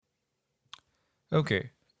Okay,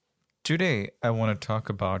 today I want to talk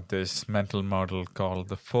about this mental model called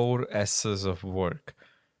the four S's of work.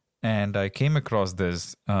 And I came across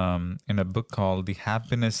this in a book called The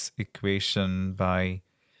Happiness Equation by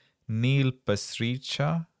Neil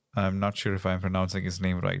Pasricha. I'm not sure if I'm pronouncing his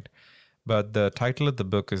name right. But the title of the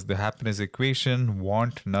book is The Happiness Equation: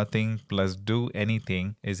 Want Nothing plus Do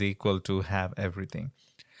Anything is equal to Have Everything.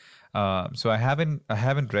 So I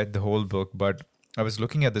haven't read the whole book, but I was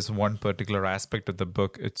looking at this one particular aspect of the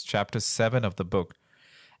book. It's chapter 7 of the book,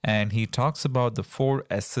 and he talks about the four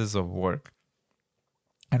S's of work.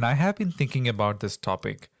 And I have been thinking about this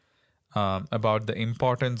topic, about the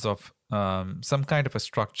importance of some kind of a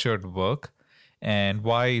structured work, and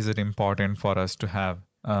why is it important for us to have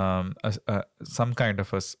some kind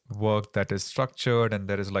of work that is structured and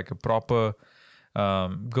there is like a proper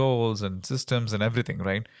goals and systems and everything,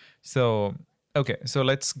 right? So, okay, so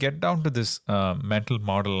let's get down to this mental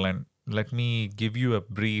model and let me give you a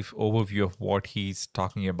brief overview of what he's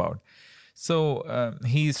talking about. So,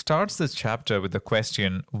 he starts this chapter with the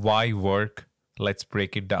question, why work? Let's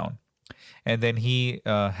break it down. And then he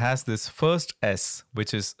has this first S,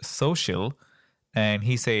 which is social. And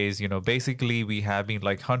he says, basically, we have been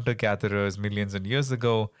like hunter gatherers millions of years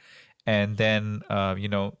ago. And then,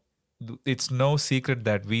 it's no secret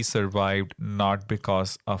that we survived not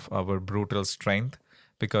because of our brutal strength.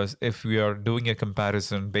 Because if we are doing a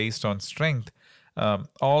comparison based on strength,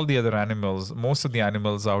 all the other animals, most of the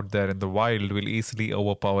animals out there in the wild will easily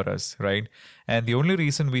overpower us, right? And the only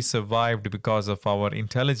reason we survived because of our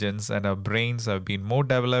intelligence and our brains have been more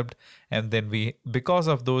developed. And then because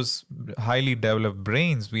of those highly developed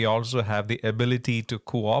brains, we also have the ability to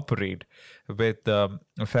cooperate with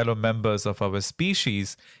fellow members of our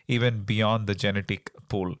species, even beyond the genetic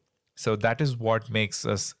pool. So that is what makes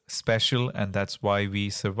us special, and that's why we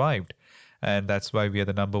survived. And that's why we are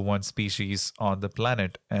the number one species on the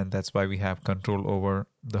planet. And that's why we have control over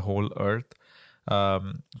the whole earth,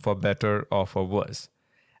 for better or for worse.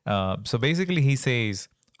 So basically, he says,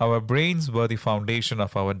 our brains were the foundation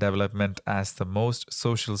of our development as the most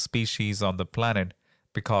social species on the planet.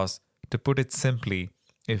 Because, to put it simply,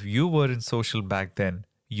 if you weren't social back then,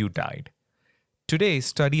 you died. Today,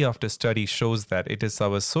 study after study shows that it is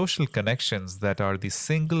our social connections that are the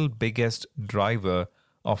single biggest driver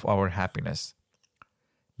of our happiness.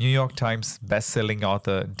 New York Times bestselling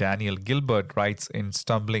author Daniel Gilbert writes in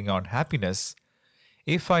Stumbling on Happiness,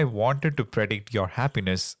 if I wanted to predict your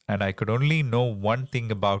happiness and I could only know one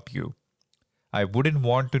thing about you, I wouldn't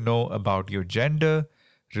want to know about your gender,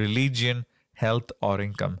 religion, health, or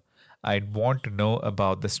income. I'd want to know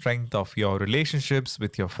about the strength of your relationships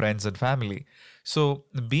with your friends and family. So,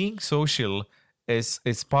 being social is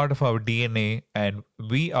part of our DNA, and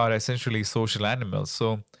we are essentially social animals.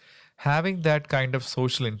 So, having that kind of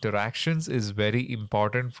social interactions is very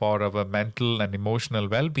important for our mental and emotional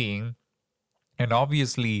well being. And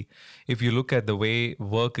obviously, if you look at the way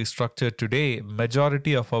work is structured today,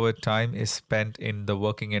 majority of our time is spent in the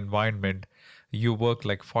working environment. You work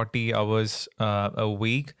like 40 hours a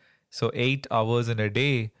week, so 8 hours in a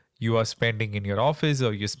day you are spending in your office,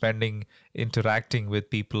 or you're spending interacting with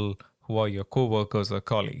people who are your co-workers or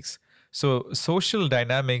colleagues. So social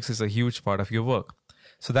dynamics is a huge part of your work.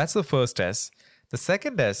 So that's the first S. The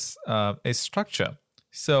second S is structure.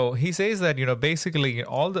 So he says that, basically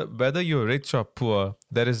whether you're rich or poor,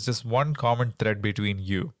 there is just one common thread between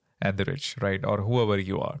you and the rich, right? Or whoever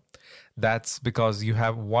you are. That's because you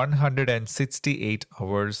have 168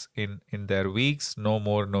 hours in their weeks, no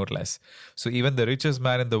more, no less. So even the richest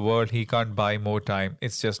man in the world, he can't buy more time.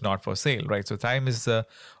 It's just not for sale, right? So time is a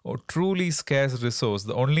truly scarce resource.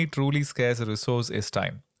 The only truly scarce resource is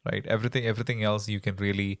time, right? Everything else you can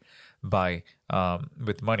really buy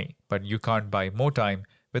with money, but you can't buy more time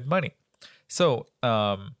with money. So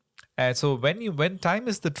and so when time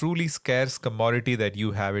is the truly scarce commodity that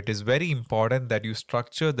you have, it is very important that you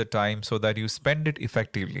structure the time so that you spend it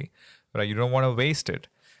effectively, right? You don't want to waste it.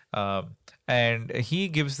 And he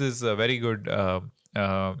gives this very good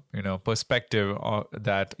perspective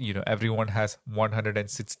that everyone has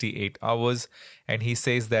 168 hours, and he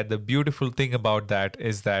says that the beautiful thing about that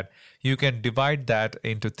is that you can divide that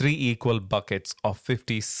into three equal buckets of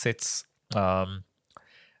 56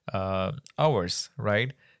 hours,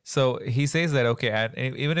 right? So he says that, okay, and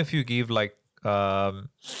even if you give like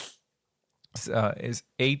is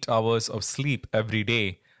 8 hours of sleep every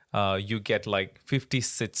day, you get like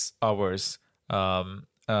 56 hours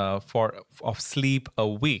of sleep a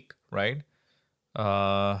week, right?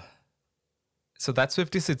 So that's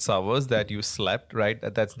 56 hours that you slept, right?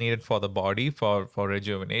 That's needed for the body, for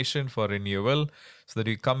rejuvenation, for renewal. so that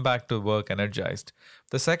you come back to work energized.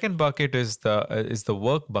 The second bucket is the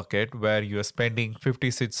work bucket, where you are spending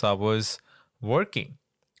 56 hours working,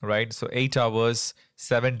 right? So 8 hours,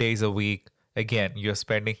 7 days a week. Again, you're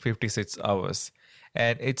spending 56 hours.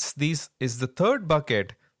 And it's these is the third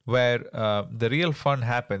bucket where the real fun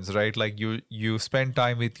happens, right? Like you spend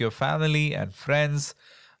time with your family and friends.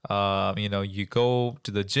 You go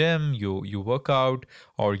to the gym, you work out,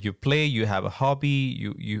 or you play, you have a hobby,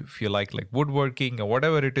 you feel like woodworking or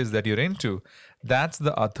whatever it is that you're into. That's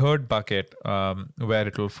the third bucket, where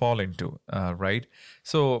it will fall into, right?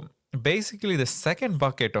 So basically, the second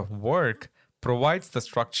bucket of work provides the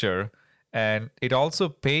structure, and it also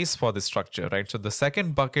pays for the structure, right? So the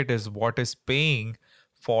second bucket is what is paying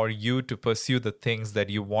for you to pursue the things that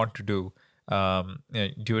you want to do,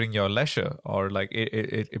 during your leisure, or like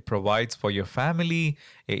it provides for your family.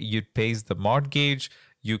 It pays the mortgage.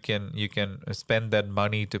 You can spend that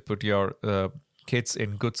money to put your kids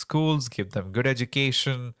in good schools, give them good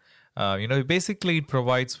education. Basically it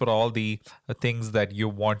provides for all the things that you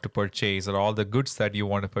want to purchase, or all the goods that you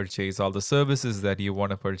want to purchase, all the services that you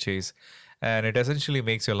want to purchase. And it essentially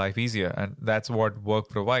makes your life easier. And that's what work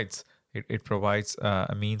provides. It provides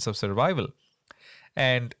a means of survival.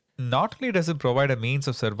 And not only does it provide a means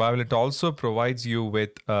of survival, it also provides you with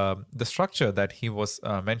the structure that he was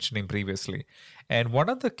mentioning previously. And one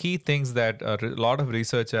of the key things that a lot of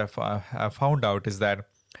research have found out is that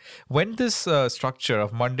when this structure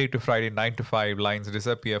of Monday to Friday, 9 to 5 lines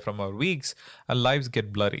disappear from our weeks, our lives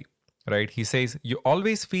get blurry, right? He says, you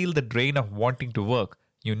always feel the drain of wanting to work.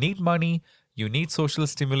 You need money, you need social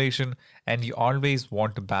stimulation, and you always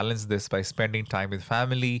want to balance this by spending time with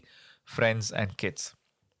family, friends, and kids.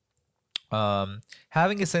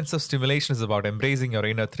 Having a sense of stimulation is about embracing your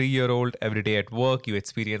inner 3-year-old. Every day at work, you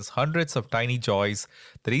experience hundreds of tiny joys.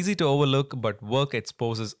 They're easy to overlook, but work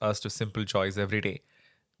exposes us to simple joys every day.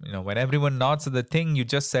 When everyone nods at the thing you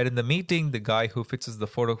just said in the meeting, the guy who fixes the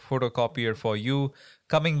photocopier for you,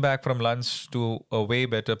 coming back from lunch to a way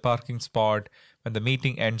better parking spot, when the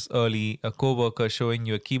meeting ends early, a coworker showing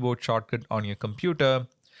you a keyboard shortcut on your computer,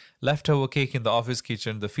 leftover cake in the office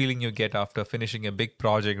kitchen, the feeling you get after finishing a big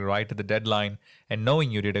project right at the deadline and knowing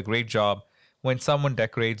you did a great job, when someone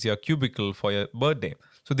decorates your cubicle for your birthday.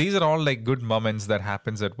 So these are all like good moments that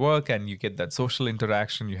happens at work, and you get that social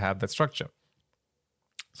interaction, you have that structure.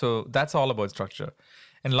 So that's all about structure.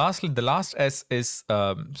 And lastly, the last S is,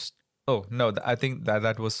 I think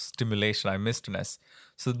that was stimulation. I missed an S.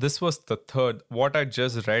 So this was the third. What I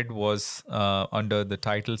just read was under the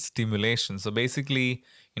title stimulation. So basically,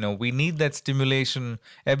 we need that stimulation.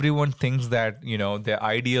 Everyone thinks that, their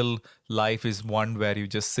ideal life is one where you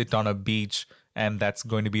just sit on a beach and that's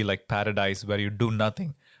going to be like paradise where you do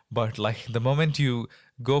nothing. But like the moment you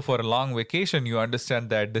go for a long vacation, you understand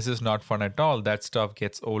that this is not fun at all. That stuff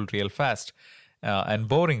gets old real fast and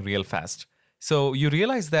boring real fast. So you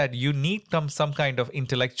realize that you need some kind of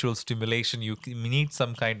intellectual stimulation. You need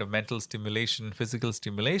some kind of mental stimulation, physical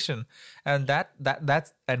stimulation, and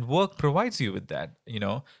that's and work provides you with that.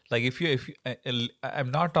 Like if you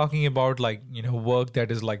I'm not talking about like work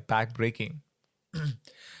that is like backbreaking,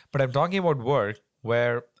 but I'm talking about work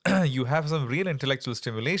where you have some real intellectual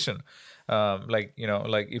stimulation. Like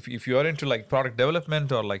if you are into like product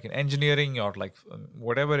development or like in engineering or like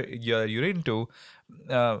whatever you're into,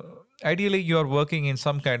 ideally you are working in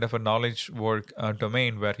some kind of a knowledge work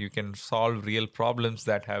domain where you can solve real problems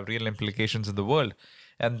that have real implications in the world.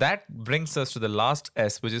 And that brings us to the last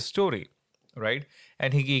S, which is story, right?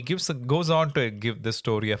 And he goes on to give the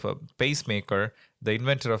story of a pacemaker, the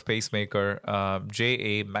inventor of pacemaker,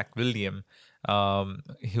 J.A. McWilliam,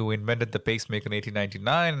 who invented the pacemaker in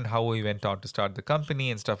 1899, and how he went on to start the company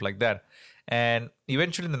and stuff like that. And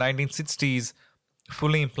eventually in the 1960s,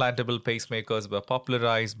 fully implantable pacemakers were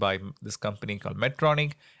popularized by this company called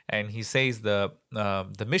Medtronic. And he says the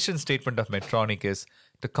mission statement of Medtronic is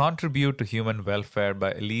to contribute to human welfare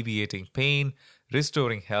by alleviating pain,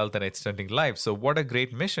 restoring health, and extending life. So what a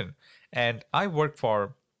great mission. And I work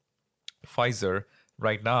for Pfizer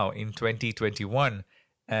right now in 2021.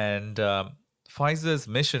 And Pfizer's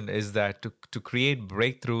mission is that to create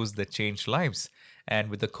breakthroughs that change lives. And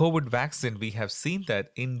with the COVID vaccine, we have seen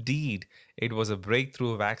that indeed it was a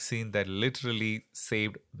breakthrough vaccine that literally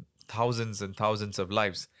saved thousands and thousands of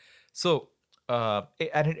lives. So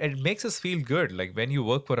it makes us feel good. Like when you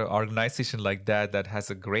work for an organization like that has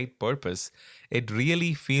a great purpose, it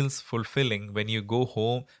really feels fulfilling when you go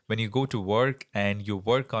home, when you go to work and you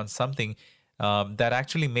work on something that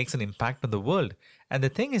actually makes an impact on the world. And the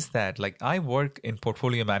thing is that, like, I work in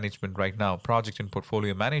portfolio management right now, project in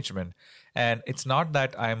portfolio management. And it's not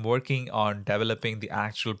that I'm working on developing the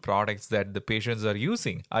actual products that the patients are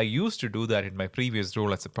using. I used to do that in my previous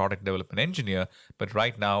role as a product development engineer. But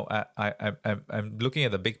right now, I'm looking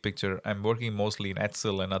at the big picture. I'm working mostly in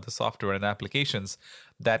Excel and other software and applications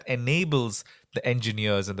that enables the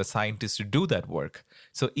engineers and the scientists to do that work.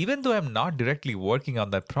 So even though I'm not directly working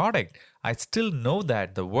on that product, I still know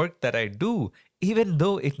that the work that I do, even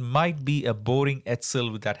though it might be a boring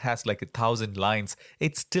Excel that has like 1,000 lines,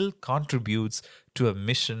 it still contributes to a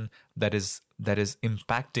mission that is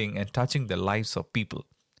impacting and touching the lives of people.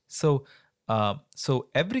 So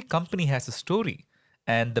every company has a story,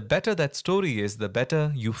 and the better that story is, the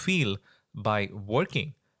better you feel by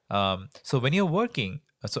working. So when you're working,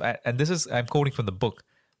 and this is, I'm quoting from the book.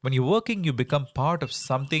 When you're working, you become part of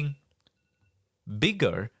something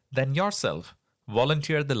bigger than yourself.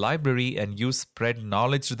 Volunteer at the library and you spread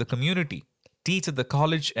knowledge to the community. Teach at the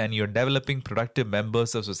college and you're developing productive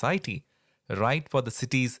members of society. Write for the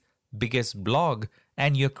city's biggest blog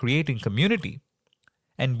and you're creating community.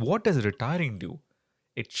 And what does retiring do?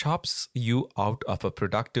 It chops you out of a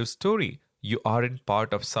productive story. You aren't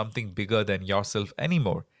part of something bigger than yourself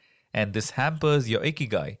anymore. And this hampers your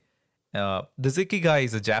ikigai. This ikigai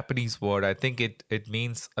is a Japanese word. I think it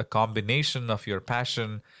means a combination of your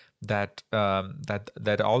passion that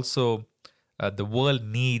also the world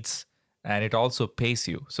needs, and it also pays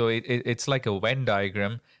you. So it's like a Venn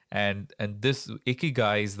diagram, and this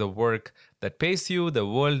ikigai is the work that pays you, the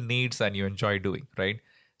world needs, and you enjoy doing, right?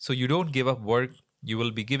 So you don't give up work. You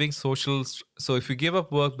will be giving social. So if you give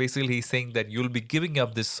up work, basically he's saying that you'll be giving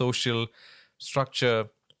up this social structure,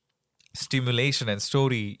 stimulation, and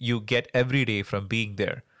story you get every day from being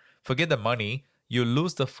there. Forget the money. You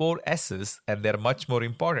lose the 4 S's, and they're much more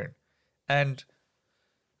important. And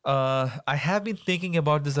I have been thinking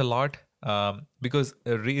about this a lot, because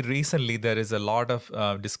recently there is a lot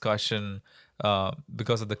of discussion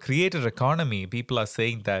because of the creator economy. People are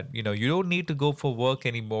saying that you don't need to go for work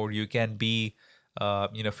anymore. You can be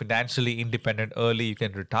financially independent early. You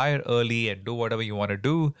can retire early and do whatever you want to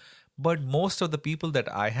do. But most of the people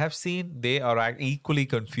that I have seen, they are equally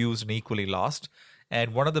confused and equally lost.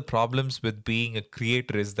 And one of the problems with being a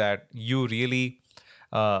creator is that you really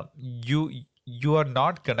you are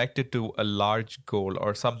not connected to a large goal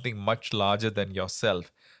or something much larger than yourself,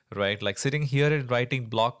 right? Like sitting here and writing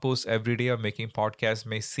blog posts every day or making podcasts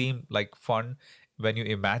may seem like fun when you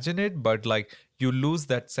imagine it, but like you lose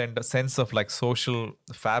that sense of like social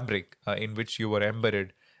fabric in which you were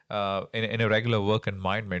embedded in a regular work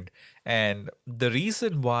environment. And the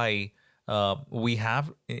reason why we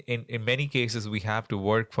have, in many cases, we have to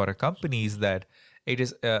work for a company is that it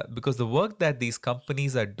is because the work that these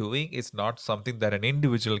companies are doing is not something that an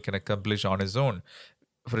individual can accomplish on his own.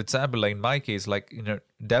 For example, like in my case, like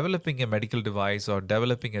developing a medical device or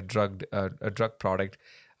developing a drug product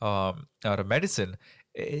or a medicine,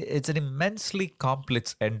 it's an immensely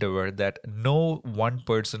complex endeavor that no one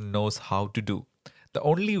person knows how to do. The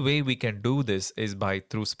only way we can do this is by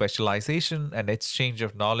through specialization and exchange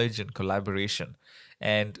of knowledge and collaboration.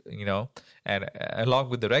 And and along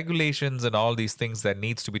with the regulations and all these things that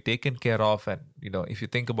needs to be taken care of, and if you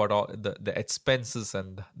think about all the expenses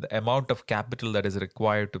and the amount of capital that is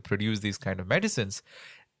required to produce these kind of medicines,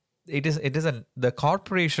 the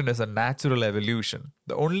corporation is a natural evolution.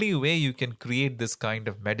 The only way you can create this kind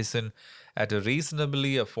of medicine at a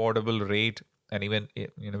reasonably affordable rate, and even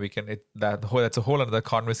that's a whole other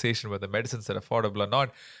conversation whether medicines are affordable or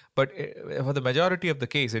not, but for the majority of the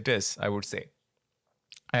case it is, I would say.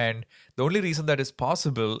 And the only reason that is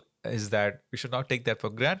possible is that we should not take that for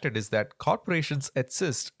granted, is that corporations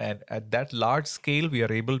exist, and at that large scale we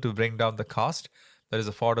are able to bring down the cost that is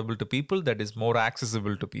affordable to people, that is more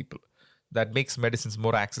accessible to people, that makes medicines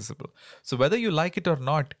more accessible. So whether you like it or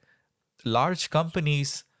not, large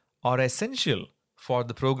companies are essential for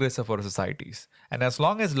the progress of our societies. And as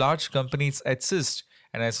long as large companies exist,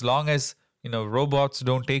 and as long as robots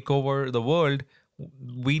don't take over the world,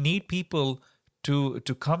 we need people to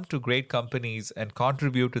come to great companies and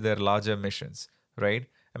contribute to their larger missions, right?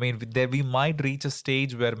 I mean, we might reach a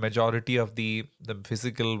stage where majority of the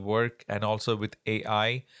physical work, and also with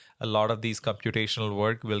AI, a lot of these computational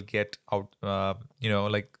work will get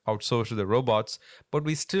outsourced to the robots. But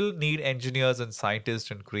we still need engineers and scientists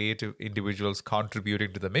and creative individuals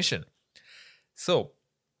contributing to the mission. So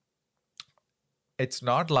it's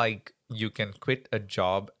not like you can quit a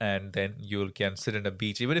job and then you can sit on a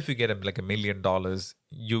beach. Even if you get like $1 million,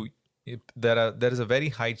 there is a very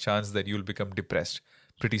high chance that you'll become depressed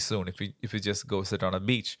pretty soon if you just go sit on a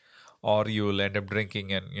beach. or you will end up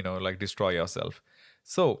drinking and like destroy yourself.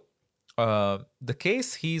 So the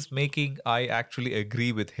case he's making, I actually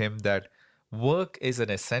agree with him that work is an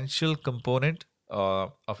essential component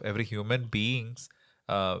of every human being's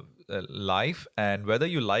life, and whether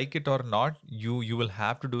you like it or not, you will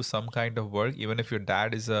have to do some kind of work. Even if your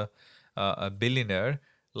dad is a billionaire,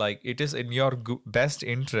 like it is in your best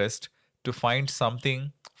interest to find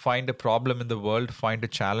something, find a problem in the world, find a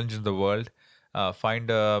challenge in the world, find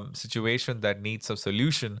a situation that needs a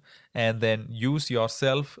solution, and then use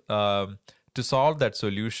yourself to solve that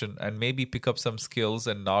solution, and maybe pick up some skills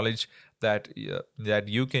and knowledge that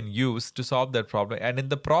you can use to solve that problem, and in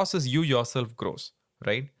the process you yourself grows,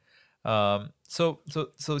 right? So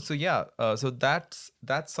yeah, so that's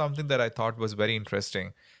something that I thought was very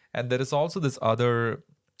interesting. And there is also this other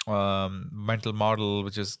mental model,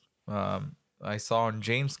 which is I saw on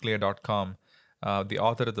jamesclear.com, the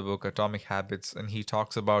author of the book Atomic Habits, and he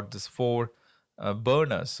talks about this four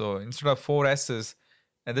burners. So instead of four S's,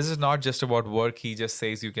 and this is not just about work, he just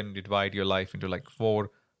says you can divide your life into like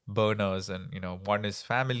four burners, and one is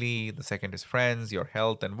family, the second is friends, your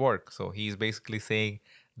health, and work. So he's basically saying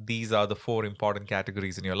these are the four important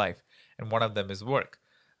categories in your life, and one of them is work.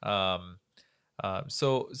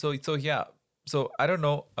 So yeah. So I don't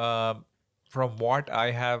know. From what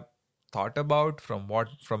I have thought about, from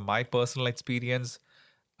my personal experience,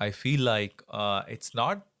 I feel like it's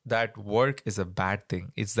not that work is a bad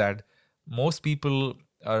thing. It's that most people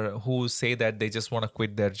who say that they just want to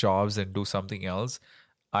quit their jobs and do something else,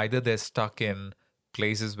 either they're stuck in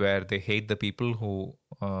places where they hate the people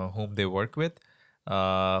whom they work with,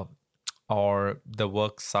 or the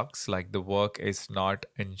work sucks, like the work is not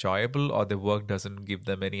enjoyable, or the work doesn't give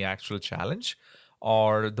them any actual challenge,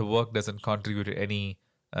 or the work doesn't contribute to any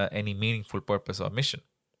meaningful purpose or mission.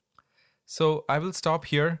 So I will stop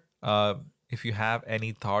here. If you have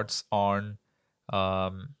any thoughts on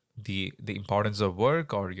the importance of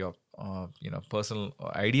work, or your personal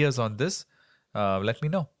ideas on this, let me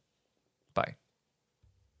know.